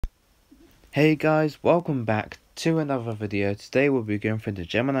Hey guys, welcome back to another video. Today we'll be going through the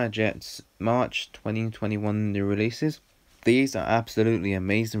Geminijets March 2021 new releases. These are absolutely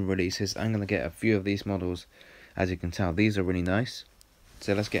amazing releases. I'm going to get a few of these models. As you can tell, these are really nice.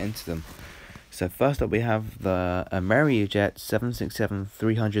 So let's get into them. So first up we have the Geminijets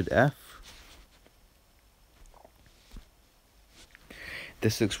 767-300F.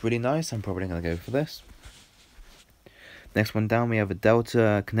 This looks really nice. I'm probably going to go for this. Next one down, we have a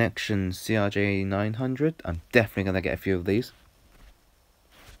Delta Connection CRJ 900. I'm definitely going to get a few of these.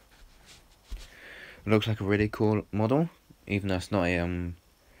 It looks like a really cool model, even though it's not a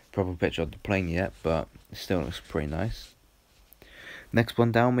proper picture of the plane yet, but it still looks pretty nice. Next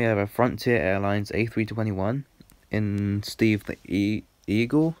one down, we have a Frontier Airlines A321 in Steve the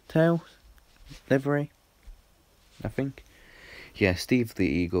Eagle tail livery, I think. Yeah, Steve the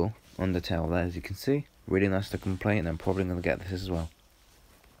Eagle on the tail there, as you can see. Really nice looking plane, and I'm probably going to get this as well.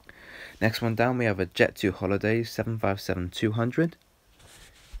 Next one down, we have a Jet2 Holidays 757-200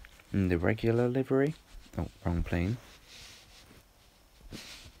 in the regular livery. Oh, wrong plane. So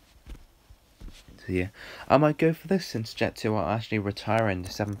yeah, I might go for this since Jet2 are actually retiring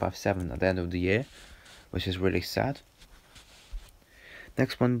the 757 at the end of the year, which is really sad.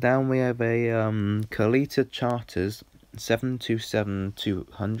 Next one down, we have a Kalita Charters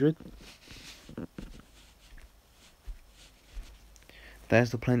 727-200.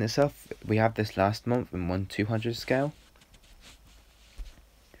 There's the plane itself. We had this last month in 1/200 scale.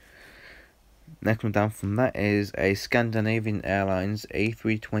 Next one down from that is a Scandinavian Airlines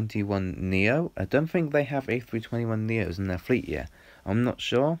A321neo. I don't think they have A321neos in their fleet yet. I'm not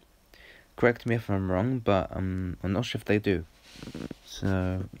sure. Correct me if I'm wrong, but I'm not sure if they do.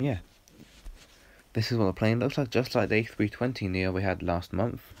 So yeah, this is what the plane looks like, just like the A320neo we had last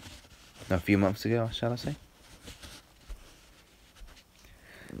month. No, a few months ago, shall I say.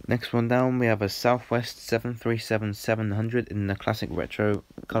 Next one down, we have a Southwest 737-700 in the classic retro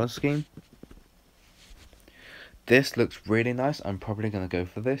colour scheme. This looks really nice. I'm probably going to go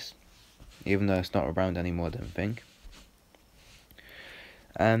for this, even though it's not around anymore, I don't think.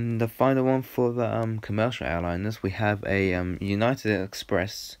 And the final one for the commercial airliners, we have a United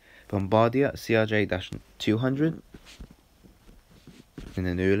Express Bombardier CRJ-200 in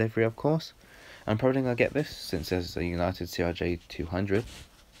the new livery, of course. I'm probably going to get this since there's a United CRJ-200.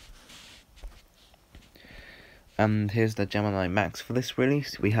 And here's the Gemini Max for this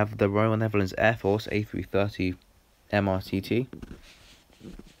release. We have the Royal Netherlands Air Force A330 MRTT.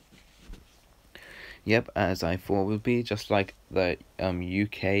 Yep, as I thought it would be, just like the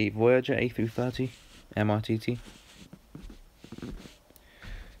UK Voyager A330 MRTT.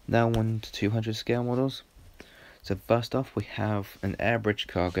 Now 1/200 scale models. So first off, we have an Airbridge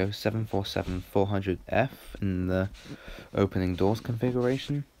Cargo 747-400F in the opening doors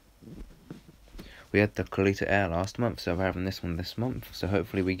configuration. We had the Kalita Air last month, so we're having this one this month. So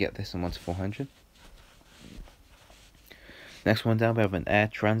hopefully we get this in 1/400. Next one down, we have an Air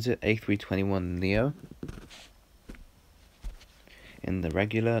Transit A321neo in the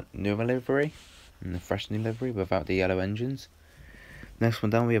regular newer livery, in the fresh new livery without the yellow engines. Next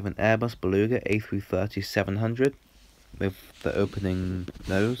one down, we have an Airbus Beluga A330-700 with the opening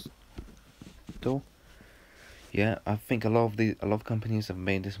nose door. Yeah, I think a lot of companies have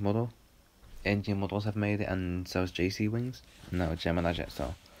made this model. Indian models have made it, and so has JC Wings. No, Geminijets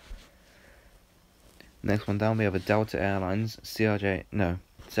are. Next one down, we have a Delta Airlines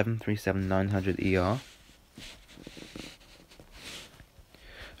 737-900ER.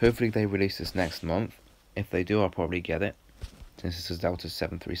 Hopefully they release this next month. If they do, I'll probably get it, since this is Delta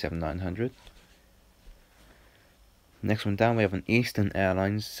 737-900. Next one down, we have an Eastern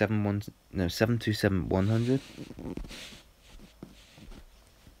Airlines 727-100.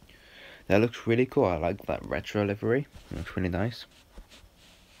 That looks really cool. I like that retro livery. It looks really nice.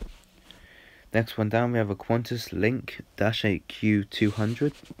 Next one down, we have a Qantas Link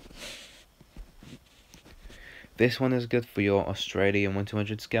 -8Q200. This one is good for your Australian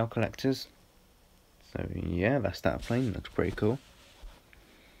 1/200 scale collectors. So yeah, that's that plane. Looks pretty cool.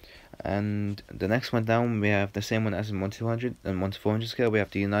 And the next one down, we have the same one as in 1/200 and 1/400 scale. We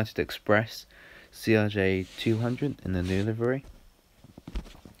have the United Express CRJ-200 in the new livery,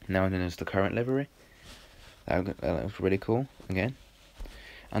 now known as the current livery. That looks really cool again.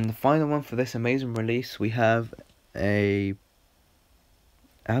 And the final one for this amazing release, we have a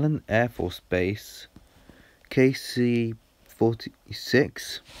Allen Air Force Base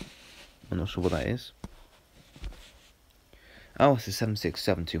KC-46. I'm not sure what that is. Oh, it's a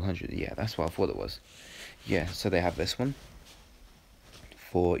 767-200. Yeah, that's what I thought it was. Yeah, so they have this one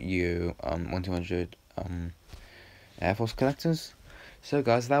for you 1/200 Air Force collectors. So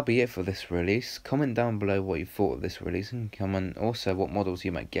guys, that'll be it for this release. Comment down below what you thought of this release, and comment also what models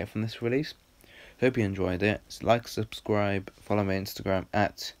you might get from this release. Hope you enjoyed it. Like, subscribe, follow my Instagram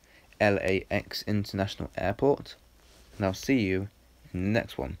at LAX International Airport, and I'll see you in the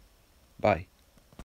next one. Bye.